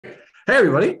Hey,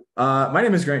 everybody. My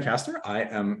name is Grant Castor. I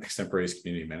am Extempore's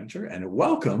community manager, and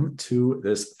welcome to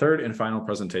this third and final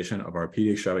presentation of our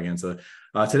PD Extravaganza.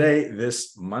 Today,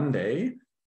 this Monday,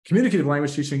 communicative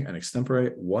language teaching and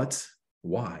extempore, what,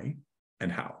 why,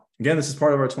 and how. Again, this is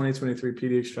part of our 2023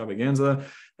 PD Extravaganza,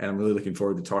 and I'm really looking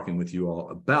forward to talking with you all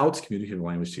about communicative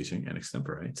language teaching and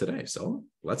extempore today. So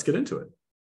let's get into it.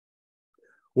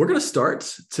 We're going to start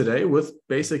today with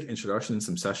basic introduction and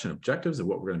some session objectives of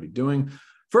what we're going to be doing.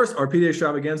 First, our PD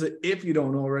Extravaganza, if you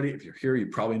don't know already, if you're here, you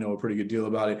probably know a pretty good deal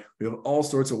about it. We have all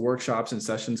sorts of workshops and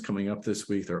sessions coming up this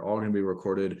week. They're all going to be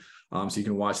recorded, so you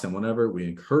can watch them whenever. We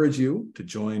encourage you to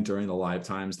join during the live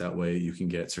times. That way you can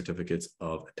get certificates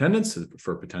of attendance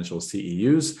for potential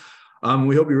CEUs.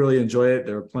 We hope you really enjoy it.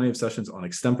 There are plenty of sessions on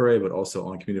extempore, but also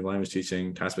on community language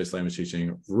teaching, task-based language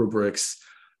teaching, rubrics,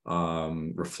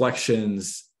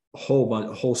 reflections, a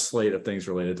whole slate of things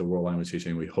related to world language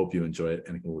teaching. We hope you enjoy it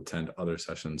and we'll attend other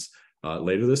sessions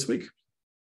later this week.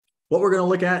 What we're going to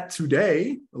look at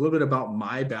today, a little bit about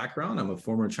my background. I'm a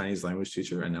former Chinese language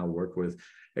teacher and now work with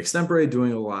extempore,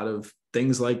 doing a lot of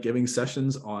things like giving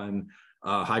sessions on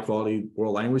high quality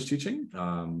world language teaching.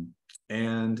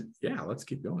 And yeah, let's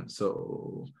keep going.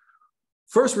 So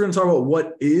first, we're going to talk about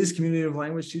what is communicative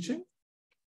language teaching.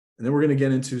 And then we're going to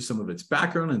get into some of its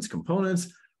background and its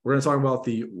components. We're going to talk about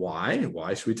the why.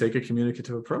 Why should we take a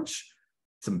communicative approach?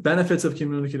 Some benefits of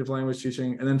communicative language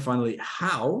teaching. And then finally,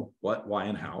 how, what, why,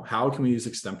 and how. How can we use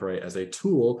extempore as a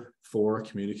tool for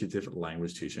communicative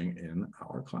language teaching in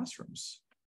our classrooms?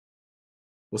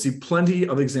 We'll see plenty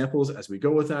of examples as we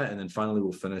go with that. And then finally,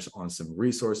 we'll finish on some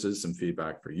resources, some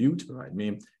feedback for you to provide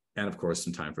me. And of course,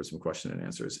 some time for some question and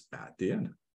answers at the end.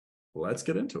 Let's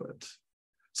get into it.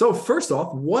 So first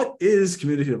off, what is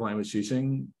communicative language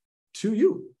teaching to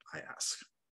you, I ask?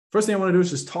 First thing I want to do is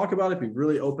just talk about it, be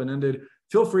really open-ended.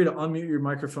 Feel free to unmute your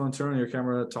microphone, turn on your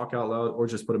camera, talk out loud, or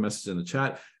just put a message in the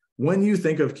chat. When you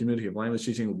think of communicative language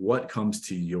teaching, what comes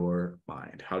to your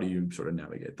mind? How do you sort of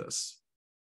navigate this?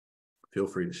 Feel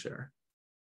free to share.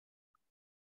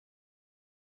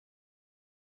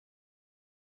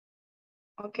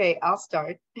 Okay, I'll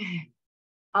start.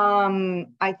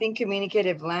 I think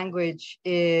communicative language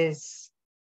is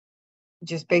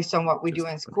just based on what we do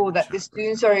in school, that the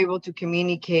students are able to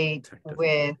communicate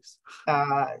with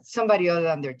somebody other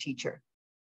than their teacher.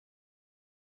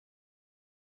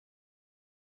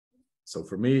 So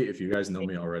for me, if you guys know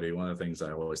me already, one of the things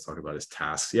I always talk about is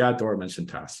tasks. Yeah, Dora mentioned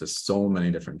tasks. There's so many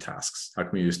different tasks. How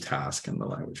can we use task in the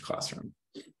language classroom?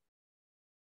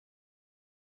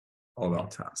 All about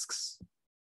tasks.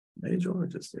 Hey,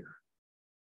 George is here.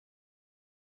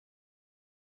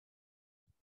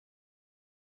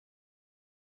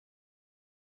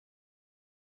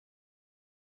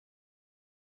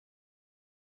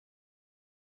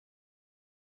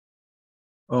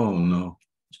 Oh no,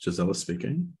 it's Gisela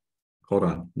speaking. Hold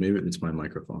on, maybe it's my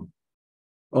microphone.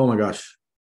 Oh my gosh,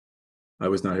 I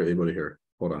was not able to hear.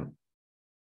 Hold on.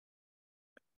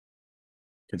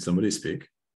 Can somebody speak?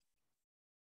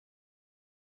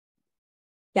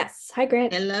 Yes. Hi,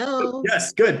 Grant. Hello.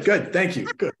 Yes, good, good. Thank you.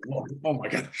 Good. Oh my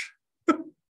gosh.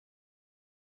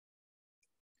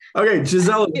 Okay,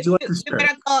 Gisela, would you like to share? You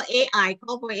better call AI.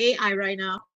 Call for AI right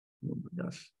now. Oh my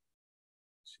gosh.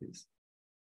 Jeez.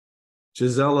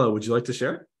 Gisela, would you like to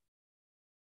share?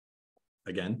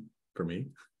 Again, for me.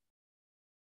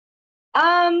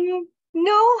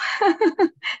 No,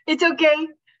 it's okay.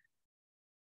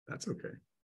 That's okay.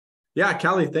 Yeah,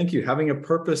 Callie, thank you. Having a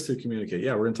purpose to communicate.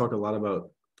 Yeah, we're going to talk a lot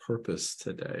about purpose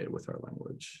today with our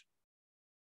language.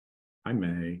 I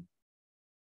may.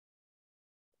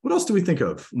 What else do we think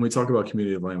of when we talk about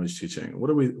communicative language teaching? What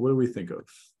do we think of?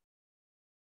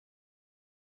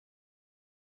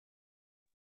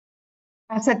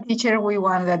 As a teacher, we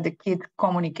want that the kids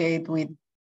communicate with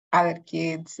other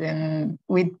kids and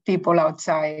with people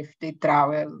outside if they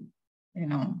travel, you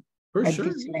know, For like sure.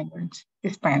 this language,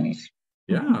 Spanish.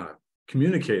 Yeah,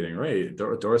 communicating, right?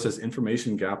 Dora says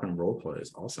information gap and role play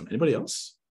is awesome. Anybody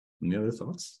else? Any other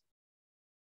thoughts?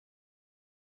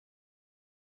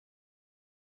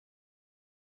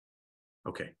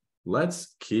 Okay,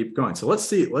 let's keep going. So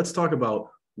let's talk about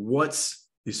what's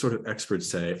these sort of experts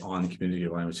say on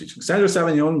communicative language teaching. Sandra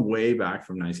Savignon, way back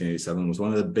from 1987, was one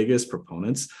of the biggest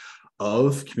proponents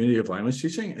of communicative language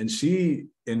teaching. And she,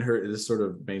 in her this sort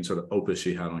of main sort of opus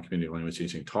she had on communicative language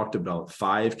teaching, talked about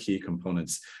 5 key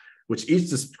components, which each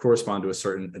just correspond to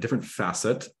a different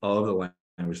facet of the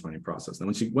language learning process. And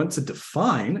when she went to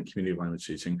define communicative language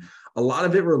teaching, a lot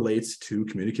of it relates to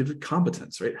communicative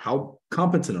competence, right? How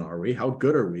competent are we? How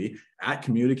good are we at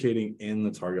communicating in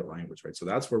the target language, right? So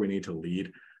that's where we need to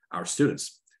lead our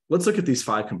students. let's look at these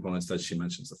 5 components that she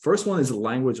mentions. The first one is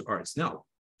language arts. Now,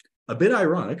 a bit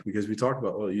ironic because we talk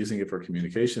about using it for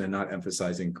communication and not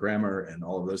emphasizing grammar and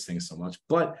all of those things so much.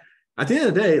 But at the end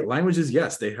of the day, languages,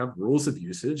 yes, they have rules of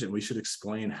usage, and we should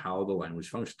explain how the language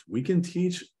functions. We can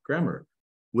teach grammar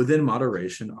within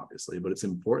moderation, obviously, but it's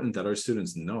important that our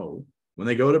students know when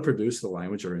they go to produce the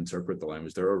language or interpret the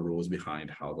language, there are rules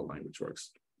behind how the language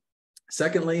works.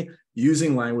 Secondly,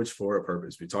 using language for a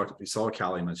purpose. We saw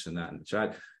Callie mention that in the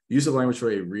chat. Use the language for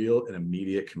a real and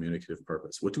immediate communicative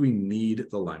purpose. What do we need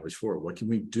the language for? What can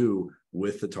we do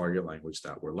with the target language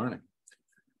that we're learning?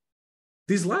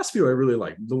 These last few I really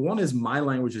like. The one is my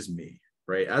language is me,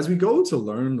 right? As we go to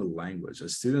learn the language,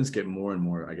 as students get more and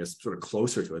more, I guess, sort of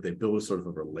closer to it, they build a sort of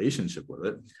a relationship with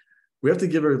it. We have to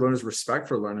give our learners respect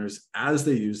for learners as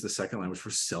they use the second language for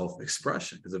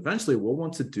self-expression, because eventually we'll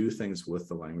want to do things with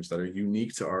the language that are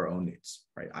unique to our own needs,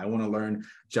 right? I want to learn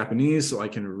Japanese so I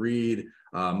can read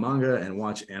manga and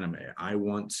watch anime. I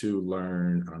want to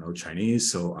learn, I don't know,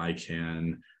 Chinese so I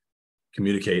can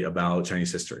communicate about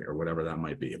Chinese history or whatever that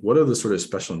might be. What are the sort of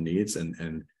special needs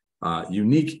and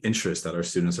unique interests that our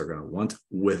students are going to want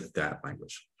with that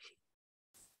language?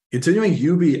 Continuing,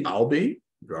 you be, I'll be.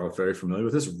 You're all very familiar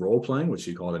with this, role playing, which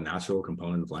you call a natural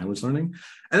component of language learning.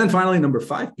 And then finally, number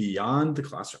 5, beyond the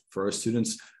classroom. For our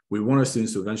students, we want our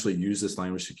students to eventually use this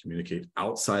language to communicate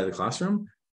outside of the classroom.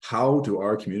 How do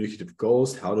our communicative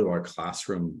goals, how do our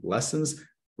classroom lessons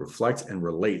reflect and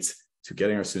relate to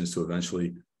getting our students to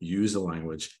eventually use the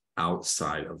language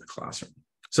outside of the classroom?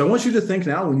 So I want you to think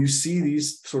now, when you see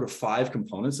these sort of 5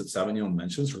 components that Sauvignon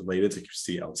mentions related to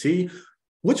CLT,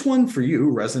 which one for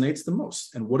you resonates the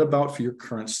most? And what about for your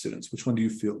current students? Which one do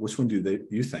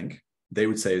you think they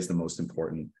would say is the most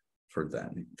important for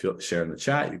them? You can share in the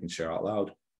chat, you can share out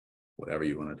loud, whatever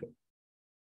you want to do.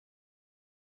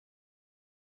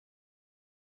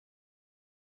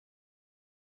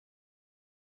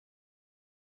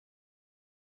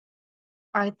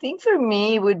 I think for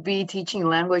me it would be teaching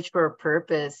language for a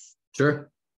purpose. Sure.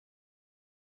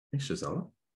 Thanks, Gisela.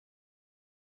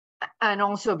 And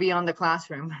also beyond the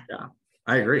classroom. Yeah,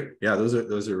 I agree. Yeah,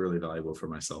 those are really valuable for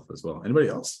myself as well. Anybody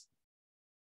else?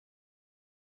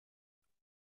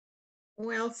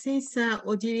 Well, since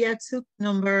Odilia took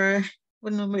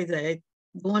what number is that?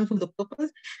 The one from the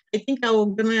purpose. I think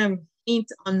I'm gonna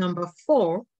hint on number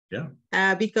 4.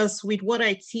 Yeah. Because with what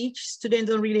I teach, students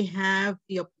don't really have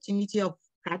the opportunity of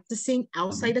practicing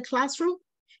outside the classroom.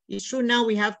 It's true now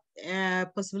we have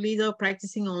possibility of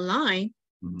practicing online.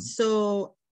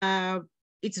 So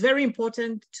it's very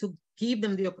important to give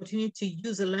them the opportunity to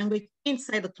use the language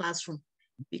inside the classroom,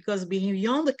 because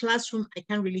beyond the classroom, I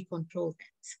can't really control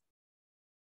that.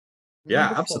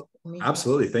 Yeah,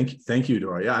 absolutely. Thank you,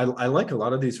 Dora. Yeah, I like a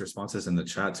lot of these responses in the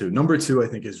chat too. Number 2, I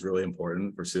think, is really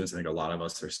important for students. I think a lot of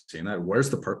us are seeing that.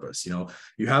 Where's the purpose? You know,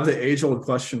 you have the age-old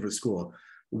question for school.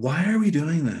 Why are we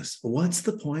doing this? What's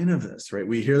the point of this, right?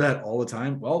 We hear that all the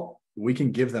time. Well, we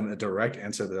can give them a direct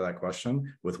answer to that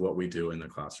question with what we do in the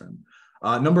classroom.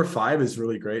 Number 5 is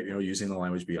really great, you know, using the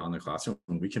language beyond the classroom.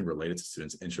 When we can relate it to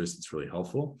students' interests, it's really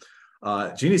helpful.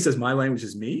 Jeannie says, my language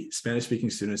is me. Spanish-speaking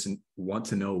students want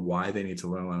to know why they need to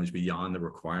learn language beyond the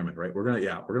requirement, right? We're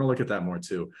gonna look at that more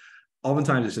too.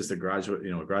 Oftentimes it's just a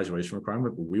graduation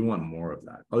requirement, but we want more of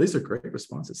that. Oh, these are great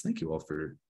responses. Thank you all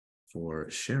for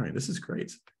sharing. This is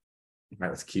great. All right,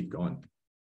 let's keep going.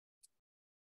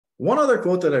 One other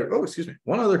quote that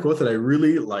I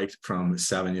really liked from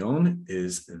Sauvignon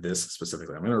is this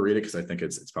specifically. I'm going to read it because I think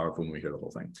it's powerful when we hear the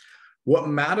whole thing. What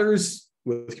matters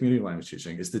with community language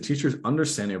teaching is the teacher's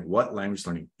understanding of what language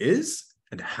learning is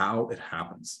and how it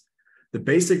happens. The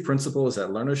basic principle is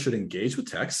that learners should engage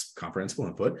with text, comprehensible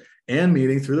input, and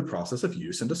meaning through the process of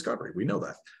use and discovery. We know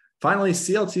that. Finally,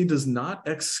 CLT does not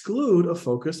exclude a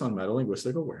focus on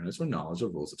metalinguistic awareness or knowledge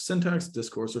of rules of syntax,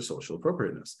 discourse, or social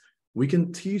appropriateness. We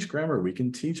can teach grammar. We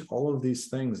can teach all of these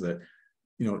things that,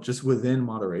 you know, just within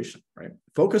moderation, right?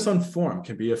 Focus on form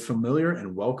can be a familiar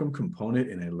and welcome component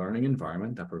in a learning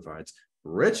environment that provides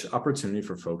rich opportunity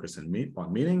for focus and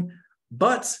on meaning,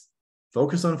 but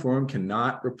focus on form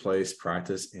cannot replace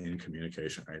practice in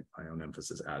communication, right? My own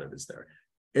emphasis added is there.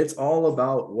 It's all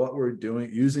about what we're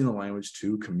doing, using the language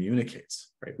to communicate,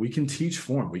 right? We can teach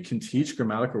form, we can teach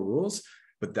grammatical rules,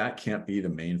 but that can't be the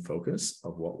main focus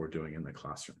of what we're doing in the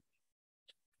classroom.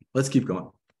 Let's keep going.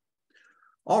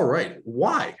 All right,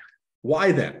 why?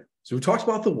 Why then? So we talked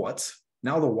about the what,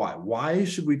 now the why. Why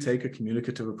should we take a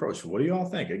communicative approach? What do you all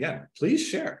think? Again, please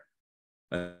share.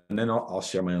 And then I'll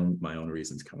share my own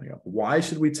reasons coming up. Why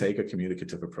should we take a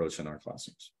communicative approach in our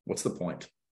classrooms? What's the point?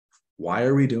 Why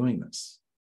are we doing this?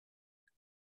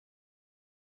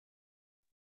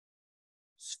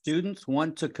 Students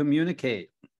want to communicate.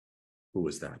 Who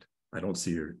was that? I don't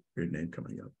see your name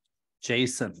coming up.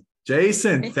 Jason.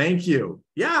 Jason, thank you.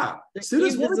 Yeah, The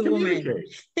students want to invisible man.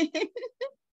 communicate.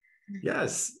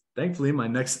 Yes, thankfully, my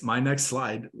next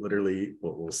slide literally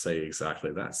will say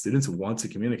exactly that. Students want to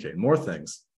communicate. More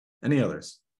things. Any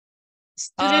others?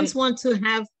 Students want to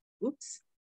have, oops.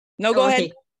 No, go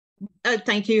ahead.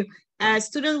 Thank you.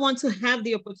 Students want to have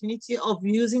the opportunity of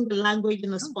using the language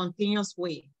in a spontaneous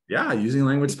way. Yeah, using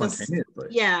language spontaneously.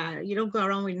 Yeah, you don't go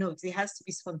around with notes. It has to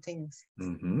be spontaneous.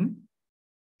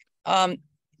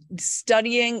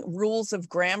 Studying rules of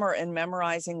grammar and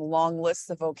memorizing long lists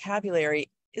of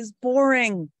vocabulary is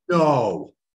boring.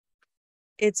 No.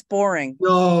 It's boring.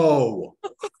 No.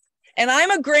 And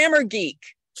I'm a grammar geek.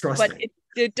 Trust me.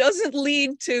 It doesn't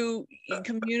lead to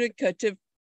communicative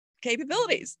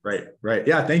capabilities. Right.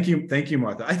 Yeah, thank you,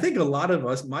 Martha. I think a lot of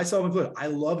us, myself included, I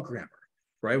love grammar,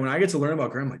 right? When I get to learn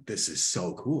about grammar, I'm like, this is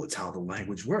so cool. It's how the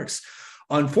language works.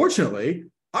 Unfortunately,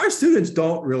 our students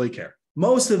don't really care.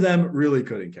 Most of them really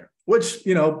couldn't care, which,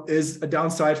 is a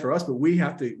downside for us, but we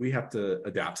have to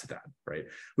adapt to that, right?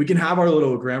 We can have our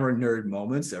little grammar nerd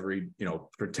moments every,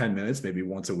 for 10 minutes, maybe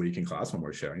once a week in class when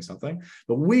we're sharing something,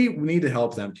 but we need to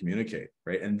help them communicate,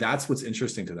 right? And that's what's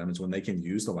interesting to them, is when they can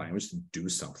use the language to do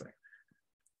something.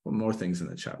 One more things in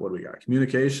the chat. What do we got?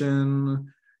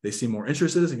 Communication. They seem more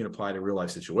interested and can apply to real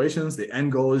life situations. The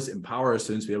end goal is empower our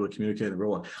students to be able to communicate in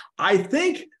real life. I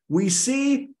think we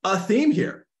see a theme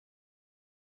here.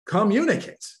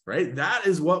 Communicate, right? That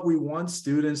is what we want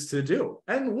students to do.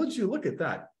 And would you look at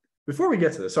that? Before we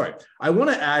get to this, sorry, I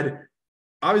want to add,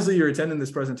 obviously you're attending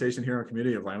this presentation here on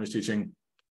Communicative Language Teaching.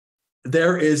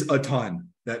 There is a ton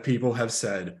that people have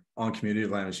said on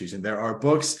Communicative Language Teaching. There are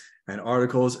books and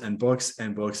articles and books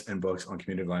and books and books on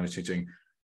Communicative Language Teaching.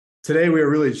 Today, we are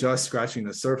really just scratching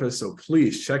the surface. So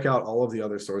please check out all of the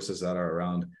other sources that are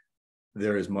around.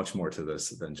 There is much more to this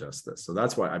than just this. So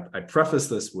that's why I preface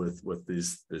this with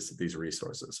these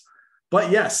resources.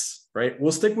 But yes, right,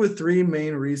 we'll stick with three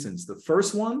main reasons. The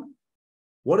first one,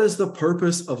 what is the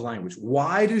purpose of language?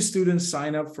 Why do students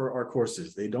sign up for our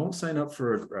courses? They don't sign up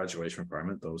for a graduation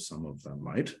requirement, though some of them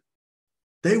might.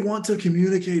 They want to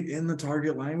communicate in the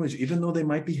target language, even though they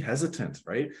might be hesitant,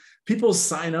 right? People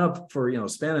sign up for,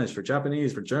 Spanish, for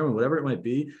Japanese, for German, whatever it might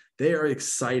be. They are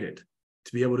excited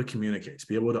to be able to communicate, to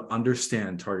be able to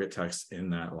understand target text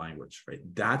in that language, right?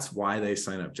 That's why they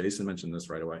sign up. Jason mentioned this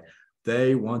right away.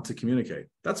 They want to communicate.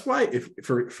 That's why if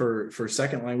for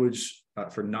second language,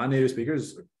 for non-native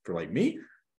speakers, for like me,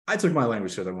 I took my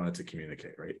language because I wanted to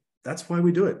communicate, right? That's why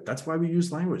we do it. That's why we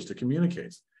use language to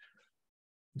communicate.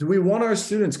 Do we want our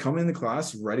students coming into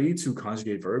class ready to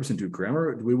conjugate verbs and do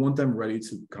grammar? Do we want them ready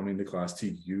to come into class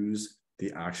to use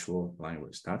the actual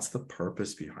language? That's the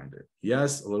purpose behind it.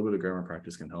 Yes, a little bit of grammar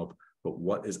practice can help, but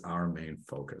what is our main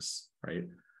focus, right?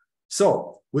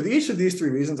 So with each of these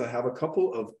three reasons, I have a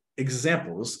couple of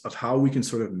examples of how we can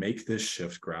sort of make this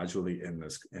shift gradually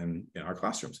in our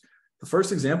classrooms. The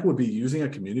first example would be using a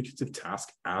communicative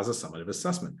task as a summative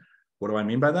assessment. What do I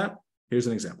mean by that? Here's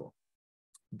an example.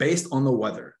 Based on the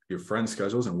weather, your friends'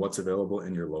 schedules, and what's available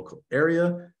in your local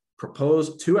area,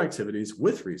 propose 2 activities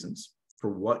with reasons for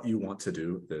what you want to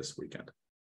do this weekend.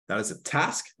 That is a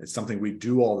task. It's something we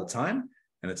do all the time,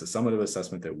 and it's a summative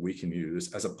assessment that we can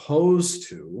use, as opposed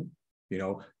to,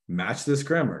 match this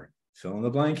grammar, fill in the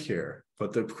blank here,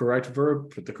 put the correct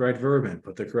verb, put the correct verb in,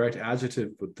 put the correct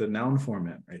adjective, put the noun form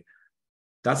in, right?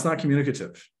 That's not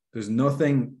communicative. There's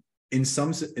nothing, in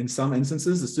some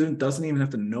instances, the student doesn't even have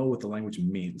to know what the language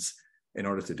means in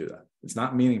order to do that. It's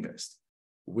not meaning-based.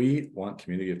 We want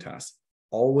communicative tasks,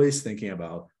 always thinking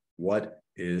about what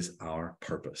is our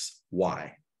purpose?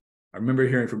 Why? I remember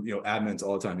hearing from admins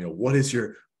all the time, what is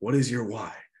your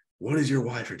why? What is your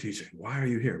why for teaching? Why are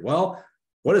you here? Well,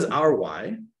 what is our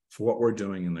why for what we're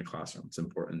doing in the classroom? It's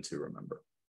important to remember.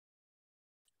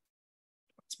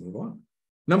 Let's move on.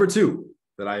 Number 2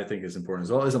 that I think is important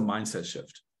as well is a mindset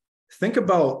shift. Think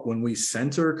about when we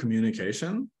center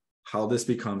communication, how this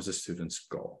becomes a student's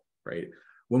goal, right?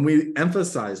 When we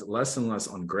emphasize less and less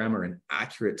on grammar and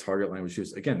accurate target language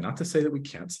use, again, not to say that we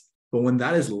can't, but when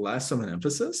that is less of an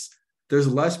emphasis, there's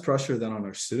less pressure then on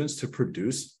our students to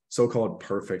produce so-called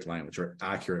perfect language or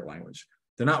accurate language.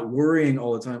 They're not worrying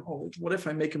all the time, oh, what if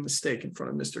I make a mistake in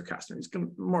front of Mr. Kastner? He's going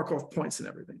to mark off points and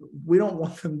everything. We don't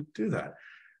want them to do that.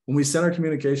 When we center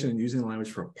communication and using the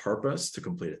language for a purpose to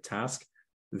complete a task,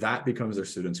 that becomes their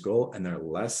student's goal, and they're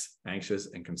less anxious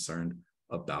and concerned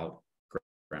about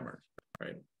grammar,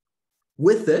 right?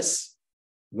 With this,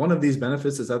 one of these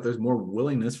benefits is that there's more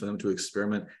willingness for them to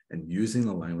experiment and using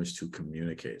the language to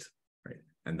communicate, right?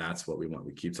 And that's what we want.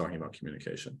 We keep talking about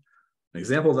communication. An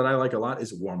example that I like a lot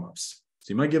is warm-ups.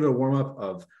 So you might give it a warm-up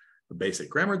of a basic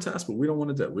grammar test, but we don't want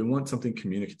to do it. We want something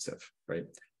communicative, right?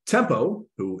 Tempo,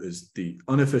 who is the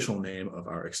unofficial name of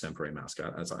our extempore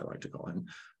mascot, as I like to call him,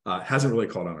 hasn't really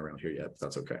caught on around here yet, but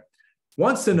that's okay.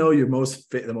 Wants to know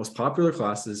the most popular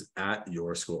classes at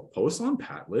your school. Post on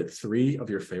Padlet 3 of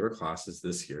your favorite classes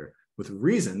this year with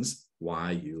reasons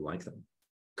why you like them.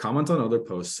 Comment on other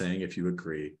posts saying if you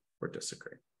agree or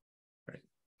disagree. Right.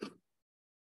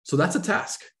 So that's a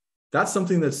task. That's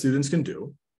something that students can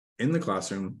do in the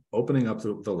classroom, opening up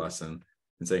the lesson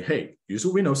and say, hey, use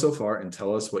what we know so far and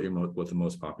tell us what the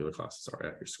most popular classes are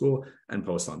at your school, and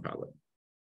post on Padlet.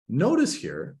 Notice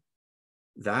here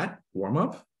that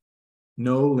warm-up,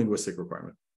 no linguistic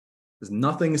requirement. There's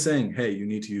nothing saying, hey, you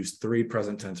need to use 3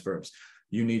 present tense verbs.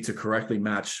 You need to correctly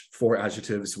match 4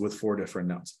 adjectives with 4 different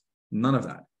nouns. None of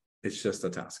that. It's just a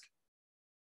task.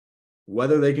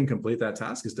 Whether they can complete that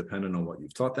task is dependent on what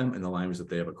you've taught them and the language that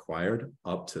they have acquired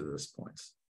up to this point.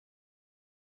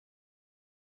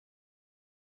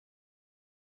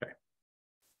 Okay.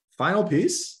 Final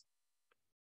piece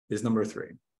is number 3,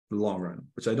 the long run,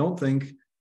 which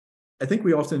I think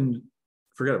we often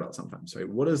forget about sometimes, right?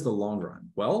 What is the long run?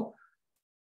 Well,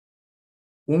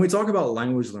 when we talk about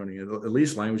language learning, at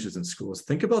least languages in schools,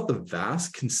 think about the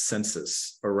vast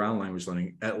consensus around language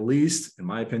learning, at least in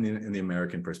my opinion, in the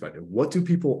American perspective. What do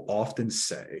people often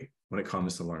say when it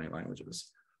comes to learning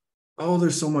languages? Oh,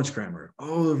 there's so much grammar.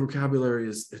 Oh, the vocabulary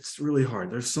it's really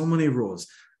hard. There's so many rules.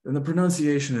 And the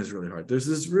pronunciation is really hard. There's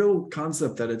this real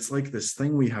concept that it's like this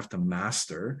thing we have to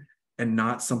master and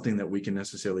not something that we can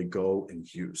necessarily go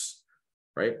and use,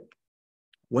 right?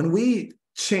 When we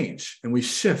change and we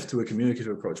shift to a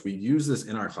communicative approach, we use this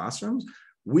in our classrooms,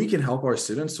 we can help our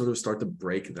students sort of start to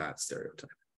break that stereotype,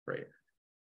 right?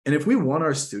 And if we want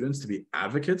our students to be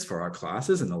advocates for our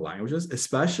classes and the languages,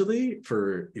 especially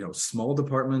for small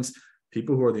departments,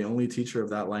 people who are the only teacher of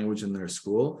that language in their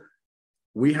school,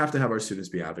 we have to have our students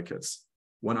be advocates.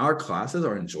 When our classes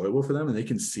are enjoyable for them and they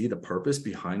can see the purpose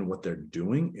behind what they're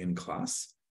doing in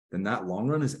class, then that long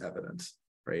run is evident,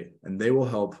 right? And they will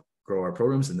help grow our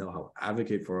programs, and they'll help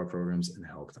advocate for our programs and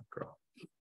help them grow.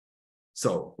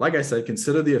 So, like I said,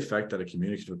 consider the effect that a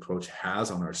communicative approach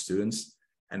has on our students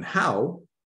and how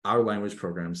our language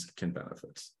programs can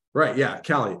benefit. Right? Yeah,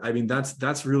 Callie. I mean,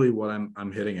 that's really what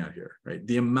I'm hitting at here, right?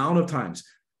 The amount of times,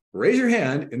 raise your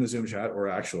hand in the Zoom chat, or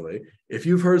actually, if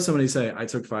you've heard somebody say, I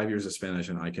took 5 years of Spanish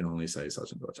and I can only say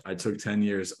such and such. I took 10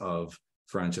 years of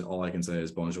French and all I can say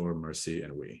is bonjour, merci,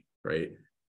 and oui, right?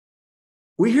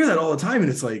 We hear that all the time, and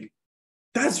it's like,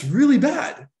 that's really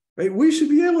bad, right? We should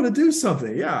be able to do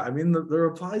something. Yeah, I mean, the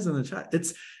replies in the chat,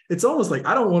 it's almost like,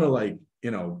 I don't want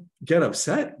to get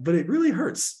upset, but it really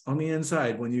hurts on the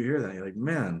inside when you hear that. You're like,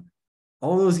 man,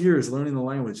 all those years learning the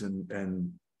language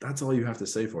and that's all you have to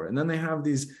say for it. And then they have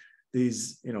these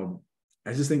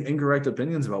I just think incorrect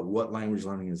opinions about what language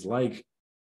learning is like.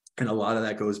 And a lot of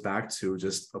that goes back to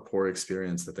just a poor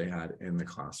experience that they had in the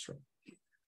classroom.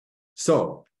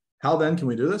 So how then can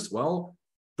we do this? Well,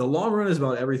 the long run is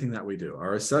about everything that we do.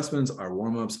 Our assessments, our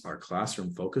warm-ups, our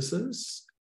classroom focuses,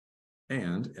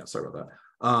 and sorry about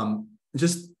that.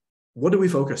 Just what do we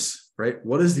focus, right?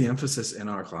 What is the emphasis in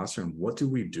our classroom? What do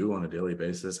we do on a daily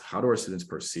basis? How do our students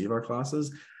perceive our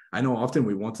classes? I know often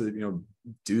we want to,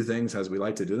 do things as we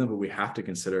like to do them, but we have to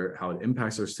consider how it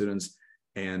impacts our students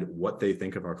and what they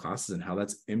think of our classes and how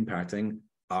that's impacting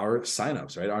our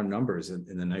signups, right? Our numbers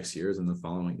in the next years and the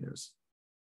following years.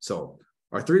 So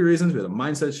our 3 reasons: we have a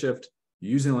mindset shift,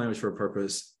 using language for a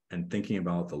purpose, and thinking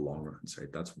about the long runs,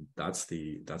 right? That's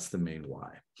the main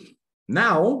why.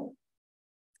 Now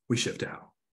we shift to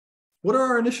how. What are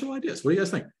our initial ideas? What do you guys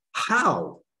think?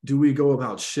 How do we go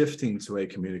about shifting to a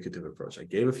communicative approach? I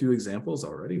gave a few examples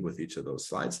already with each of those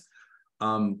slides.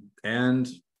 And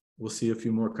we'll see a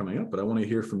few more coming up, but I want to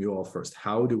hear from you all first.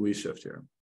 How do we shift here?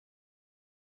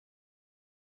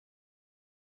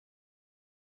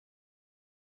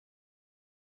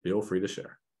 Feel free to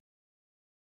share.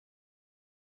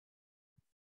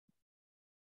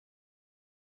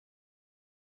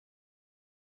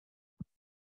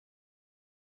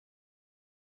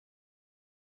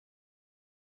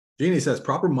 Jeannie says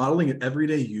proper modeling and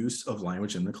everyday use of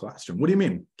language in the classroom. What do you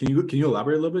mean? Can you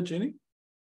elaborate a little bit, Jeannie?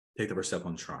 Take the first step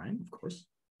on trying, of course.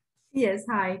 Yes,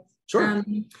 hi. Sure.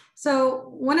 So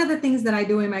one of the things that I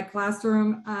do in my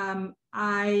classroom,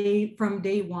 from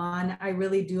day one, I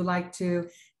really do like to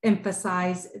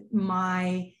emphasize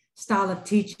my style of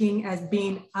teaching as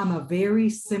being, I'm a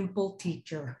very simple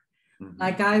teacher. Mm-hmm.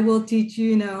 Like I will teach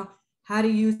you, how to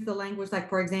use the language. Like,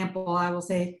 for example, I will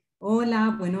say,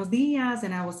 hola, buenos dias,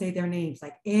 and I will say their names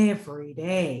like every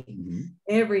day.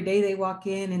 Every day they walk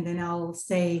in, and then I'll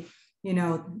say, you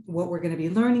know, what we're going to be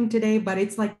learning today, but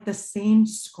it's like the same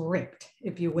script,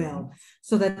 if you will,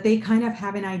 so that they kind of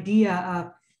have an idea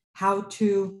of how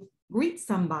to greet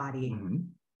somebody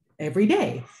every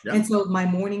day. Yeah. And so my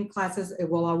morning classes, it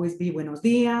will always be buenos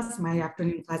dias. My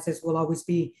afternoon classes will always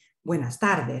be buenas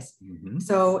tardes.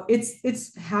 So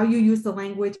it's how you use the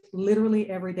language literally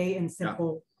every day in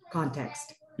simple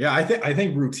context. Yeah, I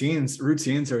think routines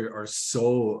are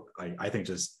so, I think,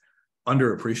 just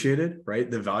underappreciated, right?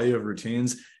 The value of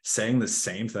routines, saying the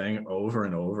same thing over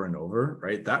and over and over,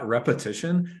 right? That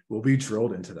repetition will be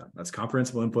drilled into them. That's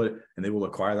comprehensible input, and they will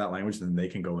acquire that language, and then they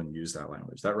can go and use that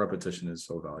language. That repetition is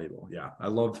so valuable. Yeah, I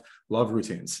love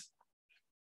routines.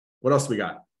 What else we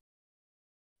got?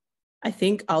 I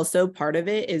think also part of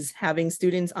it is having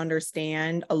students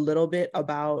understand a little bit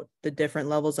about the different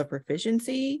levels of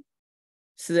proficiency,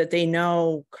 so that they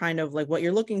know kind of like what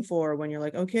you're looking for when you're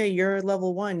like, okay, you're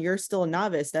level 1, you're still a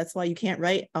novice. That's why you can't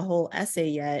write a whole essay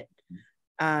yet.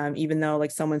 Even though, like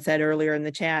someone said earlier in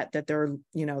the chat, that their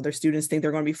students think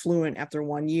they're going to be fluent after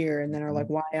 1 year, and then are like,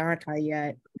 why aren't I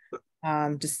yet?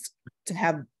 Just to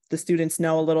have the students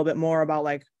know a little bit more about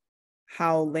like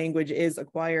how language is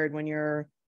acquired when you're,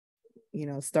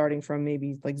 starting from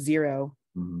maybe like 0.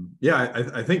 Yeah,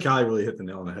 I think Callie really hit the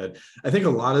nail on the head. I think a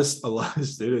lot of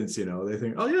students, they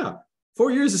think, oh yeah,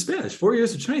 4 years of Spanish, 4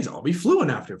 years of Chinese, I'll be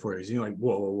fluent after 4 years. You're like,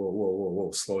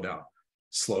 whoa, slow down.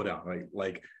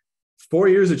 Like 4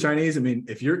 years of Chinese. I mean,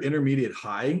 if you're intermediate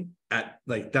high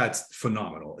that's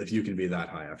phenomenal. If you can be that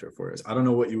high after 4 years, I don't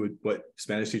know what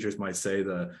Spanish teachers might say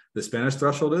the Spanish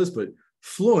threshold is, but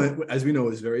fluent, as we know,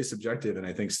 is very subjective. And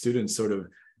I think students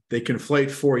they conflate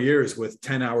 4 years with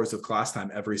 10 hours of class time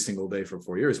every single day for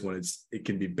 4 years, when it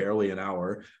can be barely an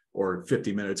hour or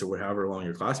 50 minutes or however long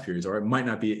your class periods are. It might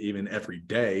not be even every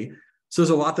day. So there's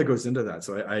a lot that goes into that.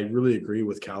 So I really agree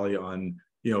with Callie on,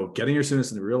 getting your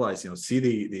students to realize, see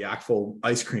the actual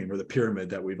ice cream or the pyramid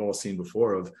that we've all seen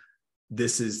before of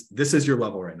this is your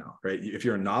level right now, right? If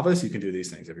you're a novice, you can do these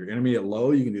things. If you're intermediate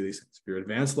low, you can do these things. If you're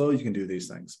advanced low, you can do these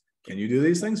things. Can you do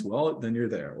these things? Well, then you're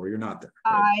there, or you're not there.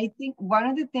 Right? I think one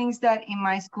of the things that in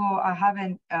my school, I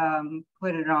haven't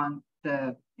put it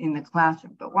in the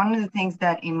classroom, but one of the things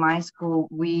that in my school,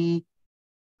 we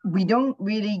don't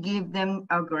really give them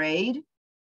a grade.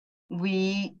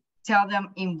 We tell them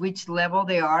in which level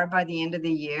they are by the end of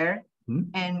the year.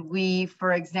 And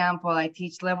for example, I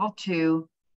teach level 2.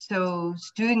 So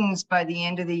students by the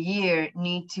end of the year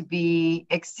need to be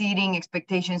exceeding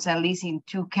expectations at least in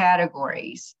 2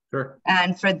 categories. Sure.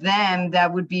 And for them,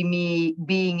 that would be me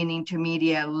being an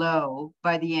intermediate low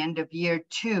by the end of year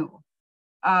 2.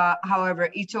 However,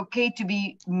 it's okay to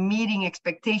be meeting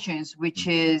expectations, which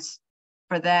is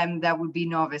for them, that would be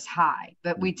novice high.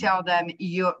 But we tell them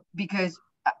because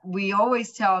we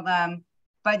always tell them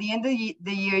by the end of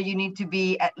the year, you need to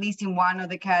be at least in one of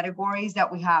the categories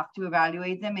that we have to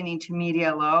evaluate them in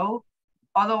intermediate low.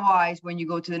 Otherwise, when you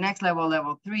go to the next level,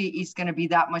 level 3, it's going to be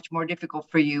that much more difficult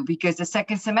for you, because the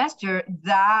second semester,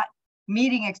 that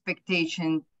meeting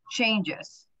expectation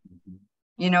changes.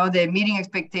 The meeting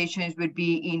expectations would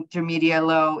be intermediate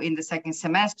low in the second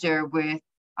semester, with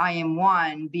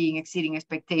IM1 being exceeding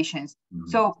expectations.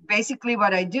 So basically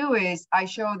what I do is I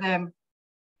show them,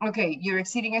 okay, your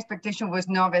exceeding expectation was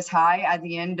novice high at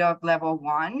the end of level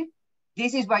 1.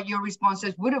 This is what your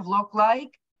responses would have looked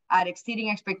like at exceeding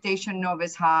expectation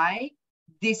novice high.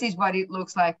 This is what it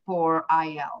looks like for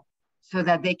IL, so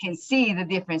that they can see the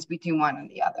difference between one and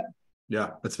the other.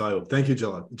 Yeah, that's valuable. Thank you,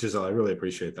 Giselle. I really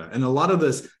appreciate that. And a lot of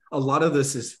this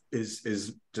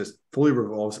is just fully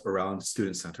revolves around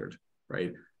student-centered,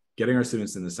 right? Getting our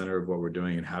students in the center of what we're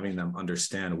doing and having them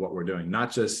understand what we're doing.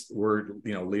 Not just we're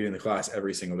leading the class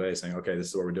every single day saying, okay, this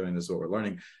is what we're doing, this is what we're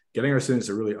learning. Getting our students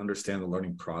to really understand the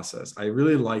learning process. I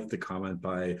really like the comment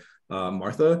by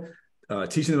Martha,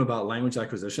 teaching them about language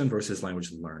acquisition versus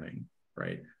language learning,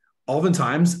 right?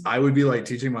 Oftentimes I would be like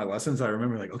teaching my lessons. I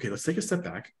remember like, okay, let's take a step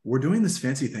back. We're doing this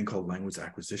fancy thing called language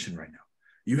acquisition right now.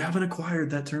 You haven't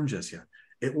acquired that term just yet.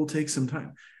 It will take some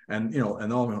time. And,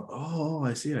 and they'll go, oh,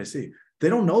 I see. They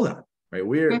don't know that, right?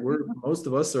 We're most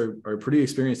of us are pretty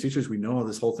experienced teachers. We know how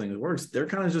this whole thing works. They're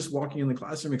kind of just walking in the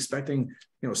classroom expecting,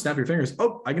 snap your fingers.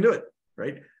 Oh, I can do it,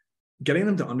 right? Getting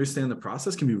them to understand the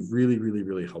process can be really, really,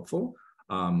 really helpful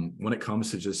when it comes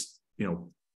to just,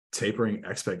 tapering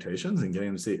expectations and getting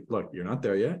them to see, look, you're not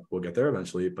there yet. We'll get there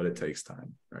eventually, but it takes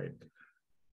time, right?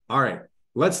 All right,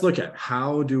 let's look at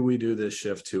how do we do this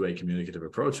shift to a communicative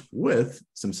approach with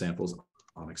some samples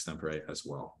on Extempore as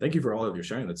well. Thank you for all of your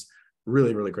sharing. That's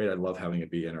really, really great. I love having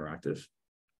it be interactive.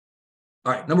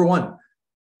 All right, number one,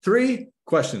 3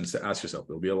 questions to ask yourself.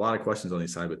 There'll be a lot of questions on each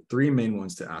side, but 3 main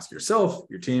ones to ask yourself,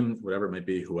 your team, whatever it might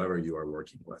be, whoever you are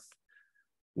working with.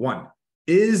 1,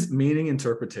 is meaning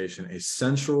interpretation a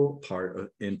central part of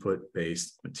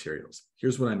input-based materials?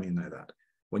 Here's what I mean by that.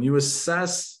 When you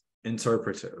assess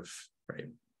interpretive, right,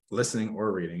 listening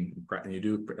or reading, and you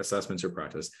do assessments or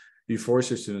practice, you force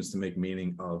your students to make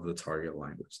meaning of the target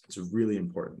language. It's really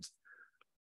important.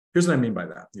 Here's what I mean by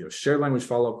that. You have shared language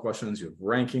follow-up questions, you have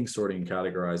ranking, sorting,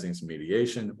 categorizing, some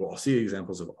mediation. We'll see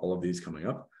examples of all of these coming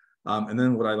up. And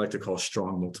then what I like to call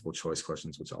strong multiple choice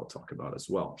questions, which I'll talk about as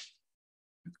well.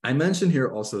 I mentioned here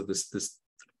also this,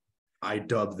 I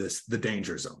dub this the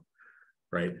danger zone,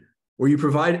 right? Where you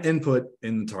provide input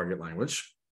in the target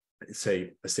language,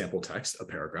 say a sample text, a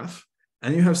paragraph,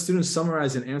 and you have students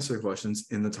summarize and answer questions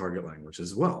in the target language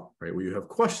as well, right? Where you have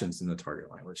questions in the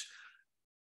target language.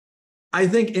 I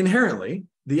think inherently,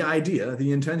 the idea,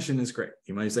 the intention is great.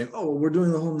 You might say, oh, well, we're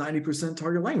doing the whole 90%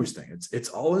 target language thing. It's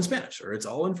all in Spanish, or it's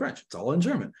all in French, it's all in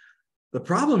German. The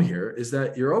problem here is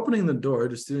that you're opening the door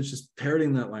to students just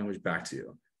parroting that language back to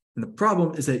you. And the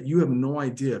problem is that you have no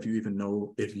idea if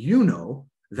you know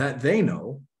that they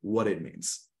know what it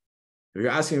means. If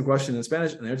you're asking a question in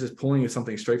Spanish and they're just pulling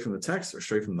something straight from the text or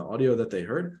straight from the audio that they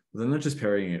heard, then they're just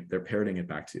parroting it. They're parroting it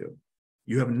back to you.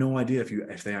 You have no idea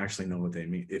if they actually know what they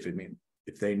mean,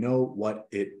 if they know what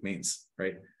it means,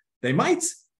 right? They might,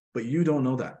 but you don't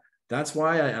know that. That's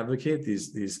why I advocate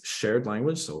these shared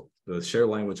language. So the shared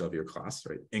language of your class,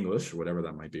 right? English or whatever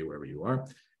that might be, wherever you are,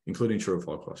 including true or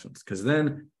false questions, because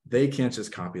then they can't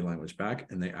just copy language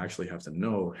back, and they actually have to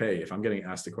know, hey, if I'm getting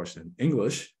asked a question in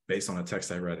English based on a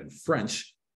text I read in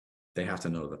French, they have to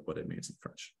know what it means in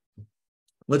French.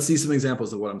 Let's see some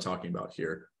examples of what I'm talking about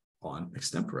here on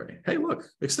Extempore. Hey, look,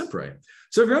 Extempore.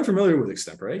 So if you're unfamiliar with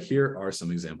Extempore, here are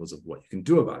some examples of what you can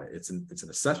do about it. It's an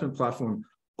assessment platform,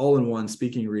 all in one: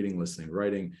 speaking, reading, listening,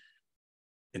 writing,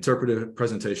 interpretive,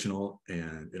 presentational,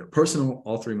 and interpersonal,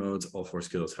 all 3 modes, all 4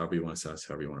 skills, however you want to assess,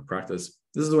 however you want to practice.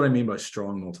 This is what I mean by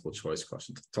strong multiple choice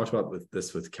questions. I talked about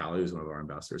this with Callie, who's one of our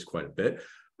ambassadors, quite a bit.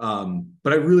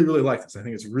 But I really, really like this. I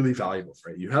think it's really valuable,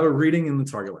 right? You have a reading in the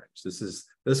target language.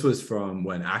 This was from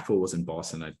when ACTFL was in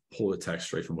Boston. I pulled a text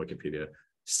straight from Wikipedia,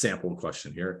 sampled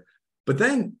question here. But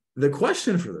then the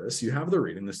question for this, you have the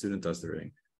reading, the student does the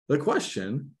reading. The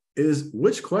question is,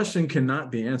 which question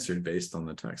cannot be answered based on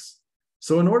the text?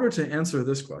 So in order to answer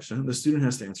this question, the student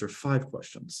has to answer 5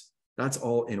 questions. That's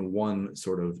all in one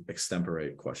sort of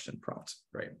extempore question prompt,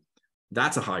 right?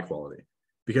 That's a high quality,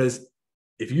 because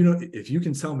if you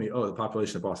can tell me, oh, the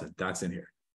population of Boston, that's in here.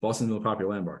 Boston's the most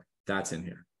popular landmark, that's in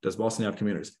here. Does Boston have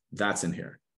commuters? That's in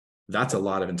here. That's a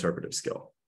lot of interpretive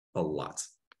skill, a lot.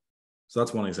 So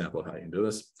that's one example of how you can do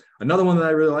this. Another one that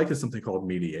I really like is something called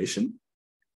mediation.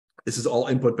 This is all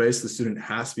input-based. The student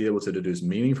has to be able to deduce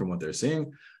meaning from what they're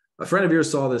seeing. A friend of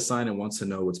yours saw this sign and wants to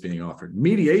know what's being offered.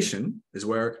 Mediation is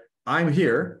where I'm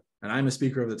here and I'm a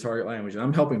speaker of the target language, and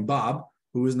I'm helping Bob,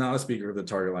 who is not a speaker of the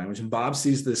target language, and Bob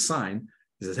sees this sign.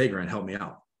 He says, hey, Grant, help me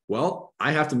out. Well,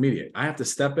 I have to mediate. I have to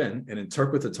step in and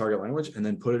interpret the target language and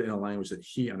then put it in a language that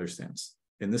he understands.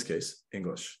 In this case,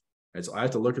 English. Right? So I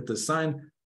have to look at this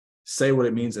sign, say what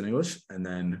it means in English, and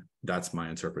then that's my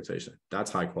interpretation.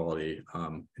 That's high quality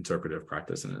interpretive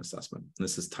practice and assessment. And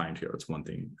this is timed here. It's one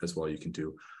thing as well you can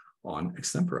do on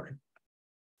Extempore.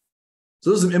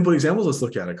 So those are some input examples. Let's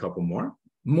look at a couple more.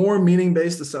 More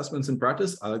meaning-based assessments in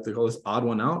practice. I like to call this odd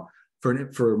one out.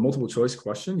 For a multiple choice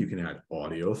question, you can add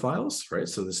audio files, right?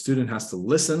 So the student has to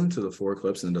listen to the 4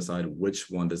 clips and decide which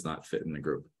one does not fit in the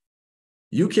group.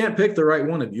 You can't pick the right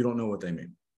one if you don't know what they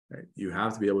mean, right? You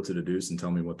have to be able to deduce and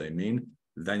tell me what they mean.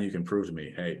 Then you can prove to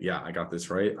me, hey, yeah, I got this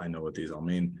right. I know what these all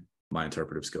mean. My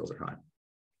interpretive skills are high.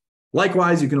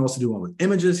 Likewise, you can also do one with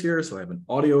images here. So I have an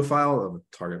audio file of a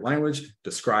target language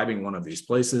describing one of these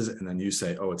places. And then you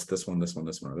say, oh, it's this one, this one,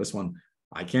 this one, or this one.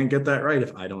 I can't get that right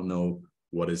if I don't know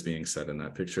what is being said in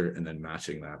that picture and then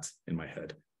matching that in my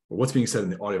head, or what's being said in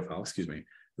the audio file, excuse me,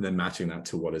 and then matching that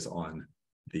to what is on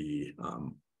the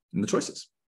in the choices.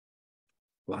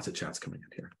 Lots of chats coming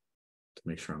in here to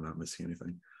make sure I'm not missing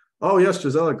anything. Oh yes,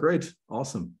 Gisela, great,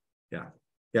 awesome.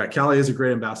 Yeah, Callie is a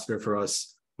great ambassador for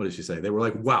us. What did she say? They were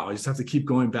like, wow, I just have to keep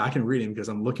going back and reading because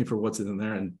I'm looking for what's in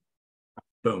there, and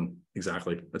boom,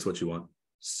 exactly, that's what you want.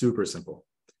 Super simple.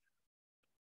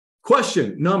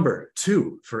 Question number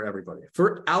 2 for everybody.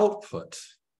 For output,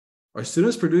 are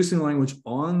students producing language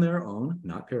on their own,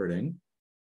 not parroting,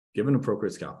 given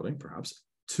appropriate scaffolding, perhaps,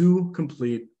 to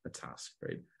complete a task,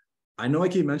 right? I know I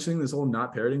keep mentioning this whole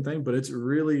not parroting thing, but it's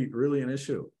really, really an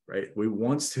issue, right? We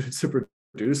want students to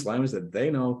produce language that they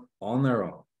know on their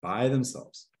own, by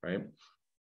themselves, right?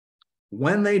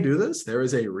 When they do this, there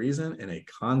is a reason and a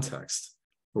context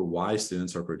for why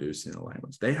students are producing the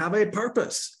language. They have a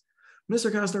purpose.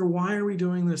 Mr. Kastner, why are we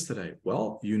doing this today?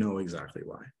 Well, you know exactly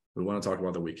why. We want to talk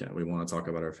about the weekend. We want to talk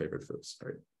about our favorite foods,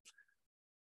 right?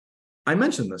 I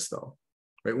mentioned this though,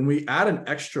 right? When we add an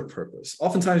extra purpose,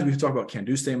 oftentimes we talk about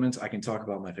can-do statements. I can talk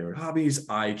about my favorite hobbies.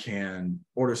 I can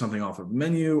order something off of a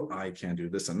menu. I can do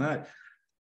this and that.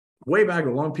 Way back, a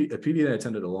PD that I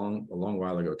attended a long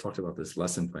while ago talked about this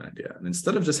lesson plan idea. And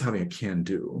instead of just having a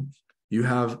can-do, you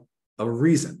have a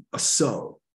reason, a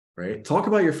so, right? Talk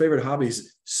about your favorite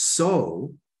hobbies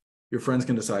so your friends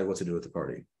can decide what to do at the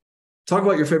party. Talk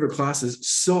about your favorite classes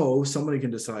so somebody can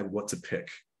decide what to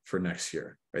pick for next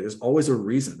year, right? There's always a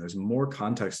reason. There's more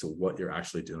context to what you're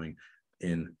actually doing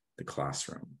in the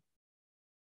classroom.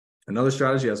 Another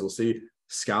strategy, as we'll see,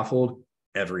 scaffold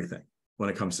everything when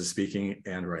it comes to speaking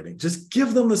and writing. Just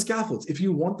give them the scaffolds. If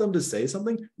you want them to say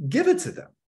something, give it to them,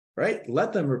 right?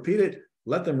 Let them repeat it.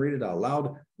 Let them read it out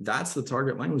loud. That's the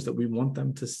target language that we want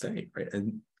them to say, right?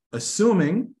 And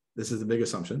assuming, this is the big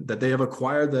assumption, that they have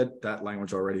acquired that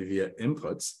language already via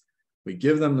inputs, we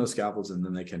give them those scaffolds and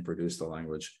then they can produce the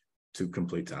language to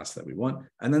complete tasks that we want.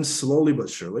 And then slowly but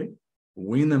surely,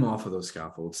 wean them off of those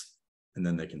scaffolds, and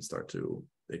then they can start to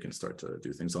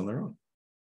do things on their own.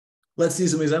 Let's see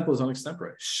some examples on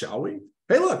Extempore, shall we?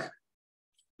 Hey, look,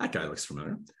 that guy looks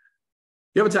familiar.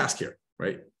 You have a task here,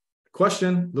 right?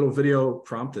 Question, little video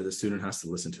prompt that the student has to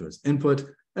listen to as input,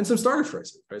 and some starter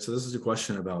phrases, right? So this is a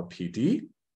question about PD.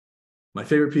 My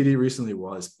favorite PD recently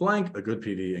was blank. A good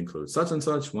PD includes such and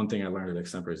such. One thing I learned at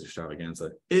Extempore's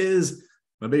Extravaganza is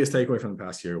my biggest takeaway from the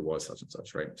past year was such and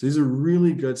such, right? So these are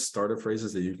really good starter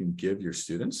phrases that you can give your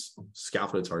students,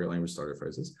 scaffolded target language starter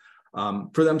phrases,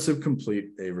 for them to complete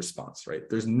a response, right?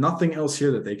 There's nothing else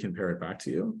here that they can pair it back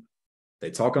to you. They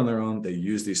talk on their own. They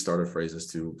use these starter phrases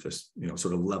to just,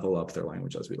 sort of level up their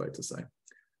language, as we like to say.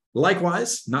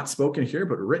 Likewise, not spoken here,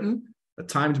 but written, a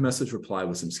timed message reply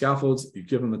with some scaffolds. You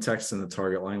give them the text in the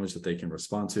target language that they can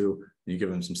respond to, and you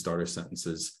give them some starter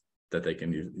sentences that they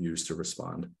can use to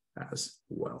respond as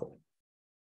well.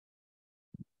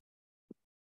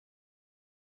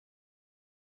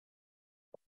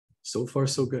 So far,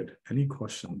 so good. Any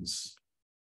questions?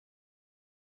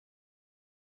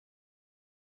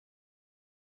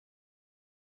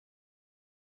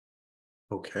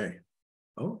 Okay.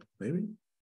 Oh, maybe.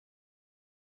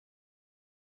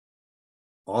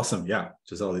 Awesome. Yeah,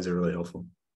 Giselle, these are really helpful.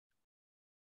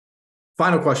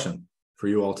 Final question for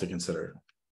you all to consider.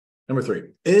 Number 3,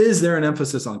 is there an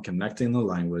emphasis on connecting the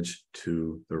language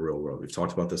to the real world? We've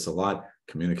talked about this a lot.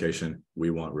 Communication, we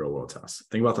want real world tasks.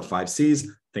 Think about the 5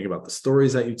 C's. Think about the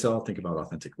stories that you tell. Think about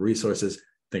authentic resources.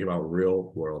 Think about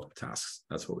real world tasks.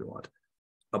 That's what we want.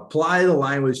 Apply the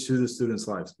language to the students'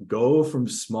 lives. Go from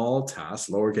small tasks,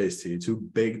 lowercase t, to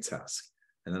big tasks.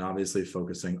 And then obviously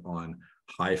focusing on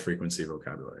high frequency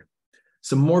vocabulary.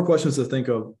 Some more questions to think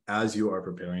of as you are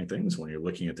preparing things when you're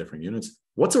looking at different units.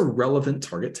 What's a relevant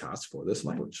target task for this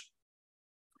language?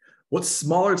 What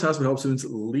smaller tasks would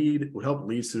help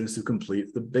lead students to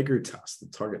complete the bigger tasks, the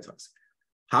target tasks?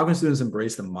 How can students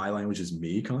embrace the my language is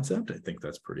me concept? I think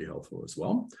that's pretty helpful as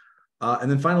well.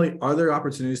 And then finally, are there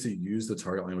opportunities to use the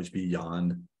target language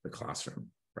beyond the classroom,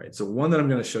 right? So one that I'm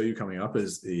going to show you coming up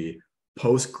is the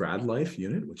post-grad life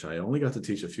unit, which I only got to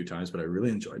teach a few times, but I really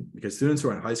enjoyed, because students who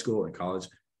are in high school and college,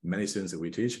 many students that we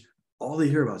teach, all they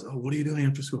hear about is, oh, what are you doing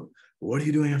after school? What are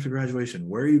you doing after graduation?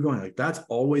 Where are you going? Like, that's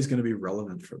always going to be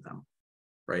relevant for them,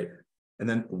 right? And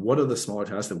then what are the smaller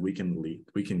tasks that we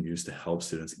can use to help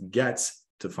students get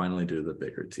to finally do the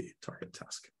bigger T target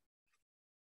task?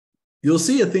 You'll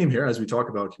see a theme here as we talk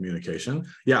about communication.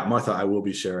 Yeah, Martha, I will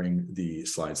be sharing the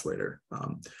slides later.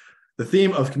 The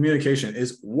theme of communication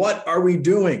is, what are we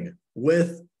doing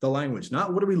with the language?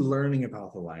 Not what are we learning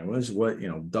about the language, what,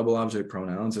 double object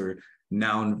pronouns or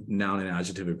noun and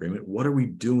adjective agreement. What are we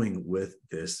doing with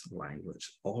this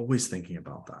language? Always thinking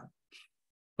about that.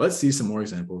 Let's see some more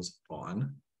examples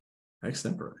on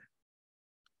Extempore.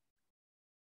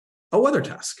 A weather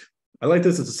task. I like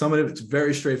this. It's a summative. It's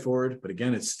very straightforward, but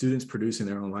again, it's students producing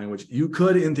their own language. You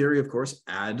could, in theory, of course,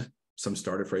 add some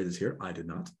starter phrases here. I did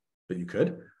not, but you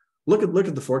could. Look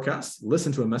at the forecast,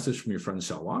 listen to a message from your friend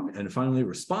Xiaowang, and finally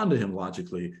respond to him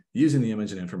logically using the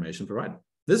image and information provided.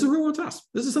 This is a real world task.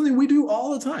 This is something we do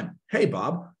all the time. Hey,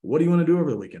 Bob, what do you want to do over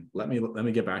the weekend? Let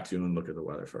me get back to you and look at the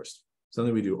weather first.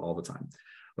 Something we do all the time.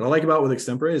 What I like about with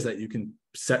Extempore is that you can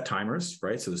set timers,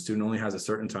 right? So the student only has a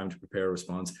certain time to prepare a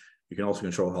response. You can also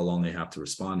control how long they have to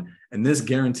respond. And this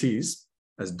guarantees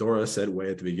as Dora said way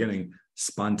at the beginning,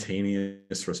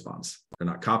 spontaneous response. They're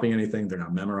not copying anything. They're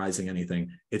not memorizing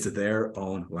anything. It's their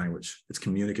own language. It's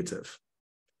communicative.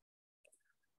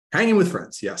 Hanging with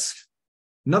friends, yes.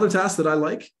 Another task that I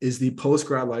like is the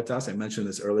post-grad life task. I mentioned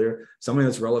this earlier, something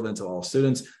that's relevant to all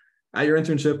students. At your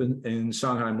internship in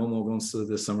Shanghai Momo Gonsu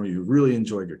this summer, you really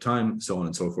enjoyed your time, so on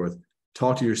and so forth.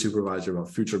 Talk to your supervisor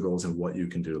about future goals and what you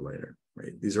can do later,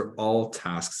 right? These are all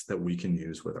tasks that we can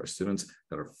use with our students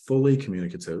that are fully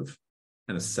communicative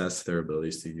and assess their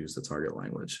abilities to use the target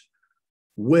language.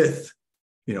 With,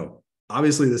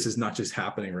 obviously this is not just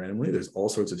happening randomly. There's all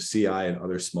sorts of CI and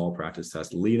other small practice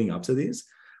tests leading up to these,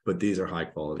 but these are high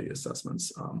quality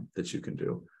assessments that you can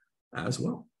do as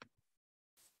well.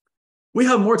 We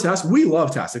have more tasks. We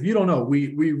love tasks. If you don't know,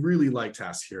 we really like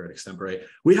tasks here at Extempore.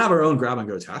 We have our own grab and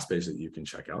go task page that you can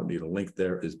check out. The link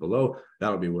there is below.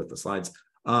 That'll be with the slides.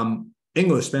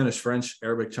 English, Spanish, French,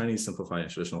 Arabic, Chinese, simplified and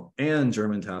traditional, and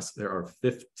German tasks. There are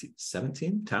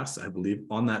 17 tasks, I believe,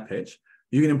 on that page.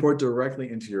 You can import directly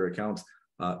into your account.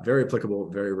 Very applicable,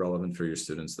 very relevant for your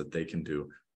students that they can do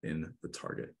in the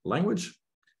target language.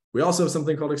 We also have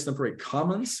something called Extempore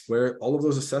Commons, where all of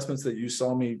those assessments that you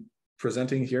saw me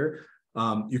presenting here,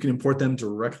 you can import them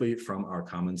directly from our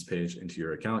Commons page into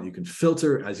your account. You can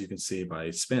filter, as you can see,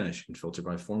 by Spanish. You can filter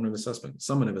by formative assessment,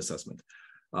 summative assessment,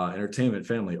 entertainment,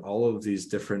 family, all of these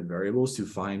different variables to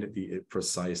find the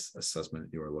precise assessment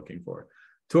you are looking for.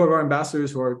 Two of our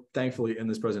ambassadors who are thankfully in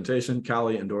this presentation,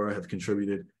 Callie and Dora, have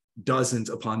contributed dozens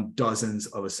upon dozens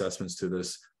of assessments to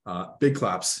this. Big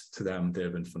claps to them. They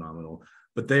have been phenomenal.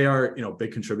 But they are,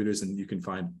 big contributors, and you can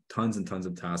find tons and tons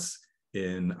of tasks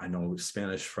in, I know,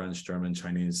 Spanish, French, German,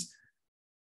 Chinese,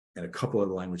 and a couple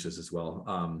other languages as well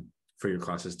for your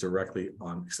classes directly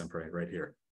on Extempore right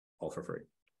here, all for free.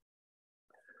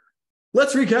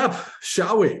 Let's recap,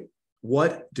 shall we?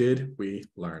 What did we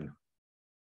learn?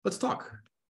 Let's talk,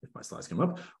 if my slides come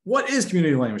up. What is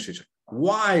community language teaching?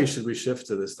 Why should we shift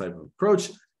to this type of approach?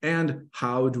 And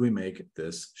how do we make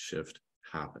this shift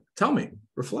happen? Tell me,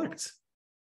 reflect.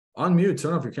 Unmute,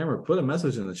 turn off your camera, put a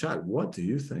message in the chat. What do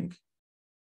you think?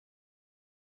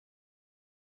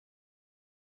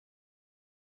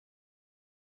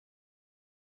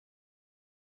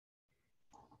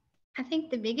 I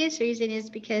think the biggest reason is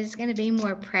because it's going to be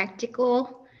more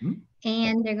practical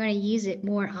and they're going to use it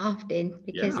more often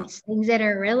because it's things that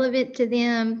are relevant to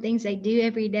them, things they do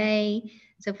every day.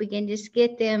 So if we can just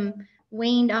get them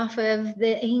weaned off of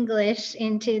the English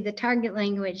into the target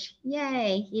language,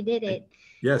 yay, you did it.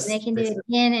 Yes. And they can do it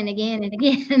again and again and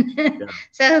again.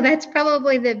 So that's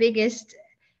probably the biggest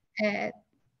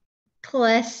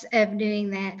plus of doing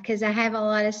that, because I have a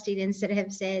lot of students that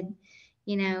have said,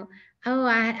 oh,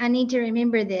 I need to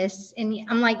remember this. And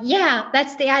I'm like, yeah,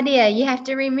 that's the idea. You have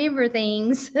to remember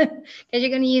things because you're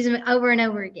going to use them over and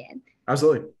over again.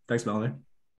 Absolutely. Thanks, Melanie.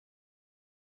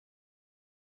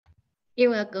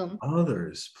 You're welcome.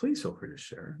 Others, please feel free to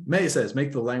share. May says,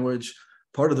 make the language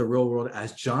part of the real world,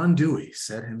 as John Dewey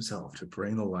said himself, to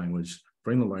bring the learning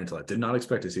to life. Did not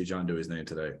expect to see John Dewey's name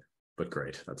today, but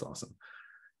great. That's awesome.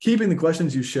 Keeping the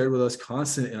questions you shared with us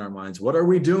constant in our minds. What are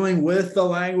we doing with the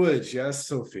language? Yes,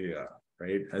 Sophia,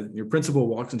 right? As your principal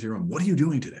walks into your room, what are you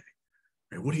doing today?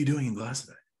 Right? What are you doing in class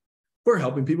today? We're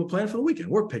helping people plan for the weekend.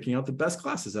 We're picking out the best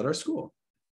classes at our school.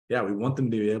 Yeah, we want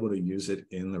them to be able to use it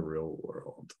in the real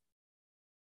world.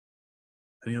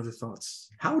 Any other thoughts?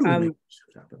 How do we make this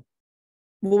shift happen?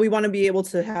 Well, we want to be able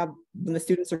to have, when the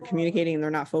students are communicating and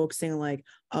they're not focusing like,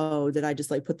 oh, did I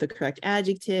just put the correct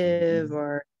adjective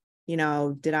or,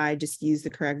 did I just use the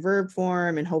correct verb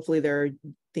form? And hopefully they're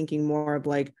thinking more of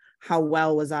how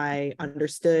well was I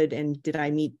understood and did I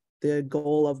meet the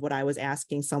goal of what I was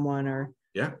asking someone or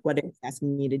what it was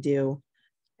asking me to do?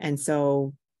 And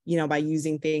so, by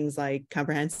using things like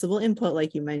comprehensible input,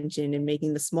 like you mentioned, and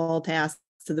making the small tasks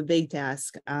to the big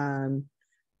task,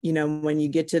 when you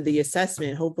get to the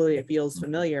assessment, hopefully it feels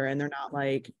familiar and they're not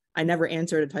I never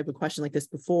answered a type of question like this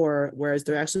before, whereas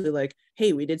they're actually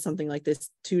hey, we did something like this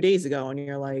 2 days ago. And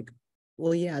you're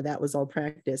well, yeah, that was all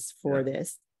practice for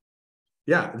this.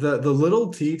 Yeah, the little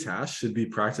T task should be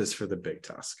practice for the big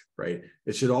task, right?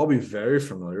 It should all be very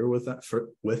familiar with that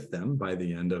with them by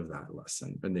the end of that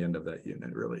lesson and the end of that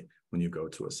unit, really, when you go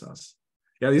to assess.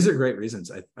 Yeah, these are great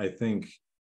reasons. I think,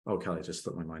 oh, Kelly just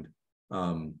slipped my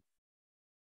mind.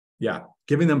 Yeah,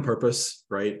 giving them purpose,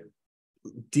 right?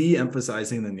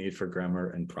 De-emphasizing the need for grammar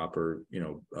and proper,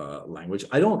 language.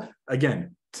 I don't,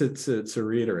 again, to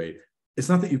reiterate, it's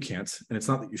not that you can't, and it's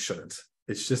not that you shouldn't.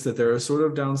 It's just that there are sort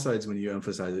of downsides when you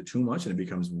emphasize it too much and it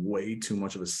becomes way too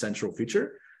much of a central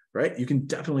feature, right? You can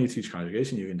definitely teach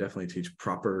conjugation. You can definitely teach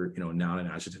proper, noun and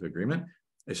adjective agreement.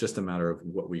 It's just a matter of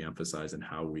what we emphasize and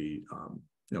how we,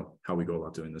 how we go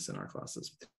about doing this in our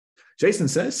classes. Jason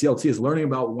says CLT is learning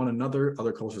about one another,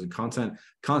 other cultures and content,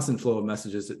 constant flow of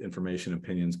messages, information,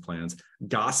 opinions, plans,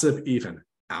 gossip even.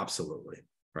 Absolutely,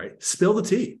 right? Spill the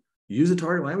tea. Use a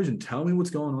target language and tell me what's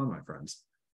going on, my friends.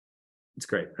 It's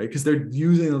great, right? Because they're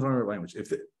using the target language.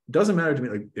 If it doesn't matter to me,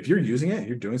 like if you're using it,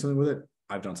 you're doing something with it,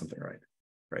 I've done something right,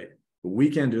 right? But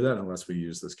we can't do that unless we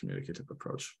use this communicative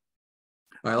approach.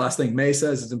 All right, last thing, May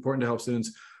says it's important to help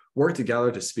students work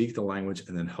together to speak the language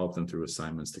and then help them through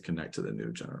assignments to connect to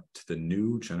the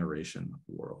new generation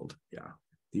world. Yeah,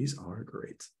 these are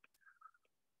great.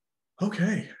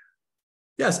 Okay.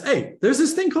 Yes, hey, there's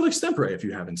this thing called Extempore if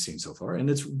you haven't seen so far, and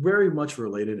it's very much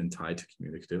related and tied to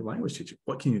communicative language teaching.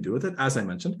 What can you do with it? As I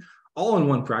mentioned,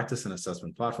 all-in-one practice and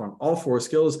assessment platform, all 4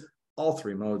 skills, all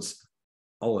 3 modes,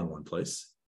 all in one place.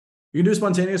 You can do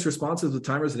spontaneous responses with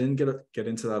timers. I didn't get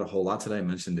into that a whole lot today. I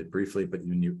mentioned it briefly, but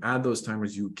when you add those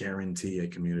timers, you guarantee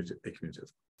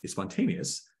a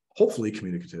spontaneous, hopefully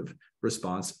communicative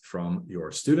response from your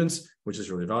students, which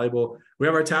is really valuable. We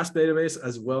have our task database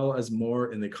as well as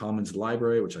more in the Commons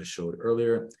library, which I showed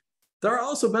earlier. There are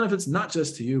also benefits not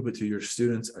just to you, but to your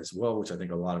students as well, which I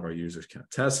think a lot of our users can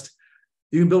attest.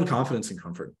 You can build confidence and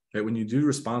comfort, right? When you do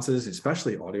responses,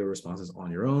 especially audio responses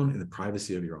on your own in the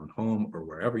privacy of your own home or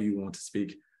wherever you want to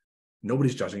speak,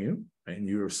 nobody's judging you, right? And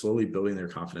you are slowly building their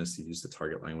confidence to use the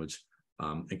target language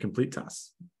and complete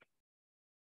tasks.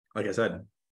 Like I said,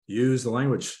 use the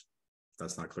language. If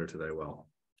that's not clear today, well,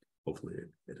 hopefully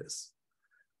it is.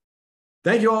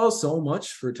 Thank you all so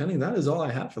much for attending. That is all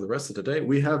I have for the rest of the day.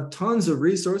 We have tons of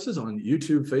resources on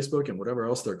YouTube, Facebook, and whatever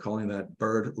else they're calling that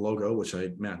bird logo, which I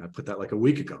put that like a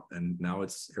week ago, and now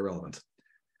it's irrelevant.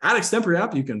 At Extempore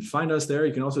app, you can find us there.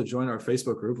 You can also join our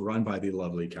Facebook group run by the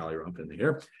lovely Callie Rump in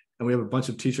here. And we have a bunch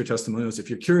of teacher testimonials. If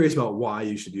you're curious about why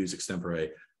you should use Extempore,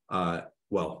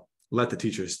 well, let the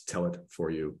teachers tell it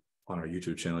for you on our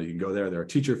YouTube channel. You can go there. There are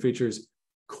teacher features,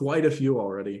 quite a few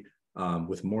already.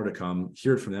 With more to come.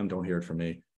 Hear it from them, don't hear it from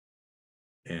me.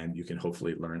 And you can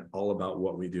hopefully learn all about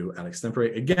what we do at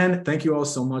Extempore. Again, thank you all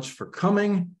so much for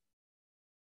coming.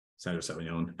 Sandra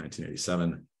Savignon,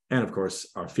 1987. And of course,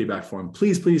 our feedback form.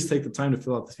 Please take the time to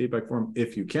fill out the feedback form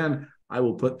if you can. I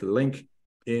will put the link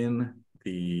in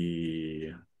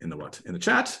the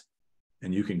chat,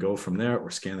 and you can go from there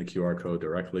or scan the QR code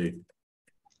directly.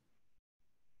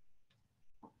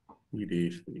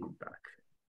 ED feedback.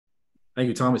 Thank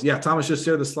you, Thomas. Yeah, Thomas just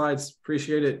shared the slides.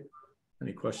 Appreciate it.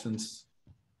 Any questions?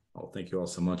 Oh, thank you all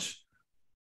so much.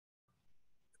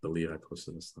 I believe I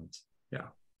posted the slides. Yeah.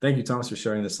 Thank you, Thomas, for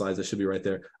sharing the slides. They should be right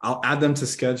there. I'll add them to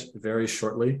Sketch very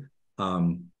shortly.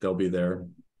 They'll be there,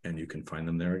 and you can find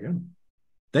them there again.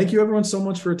 Thank you, everyone, so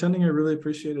much for attending. I really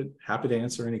appreciate it. Happy to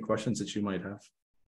answer any questions that you might have.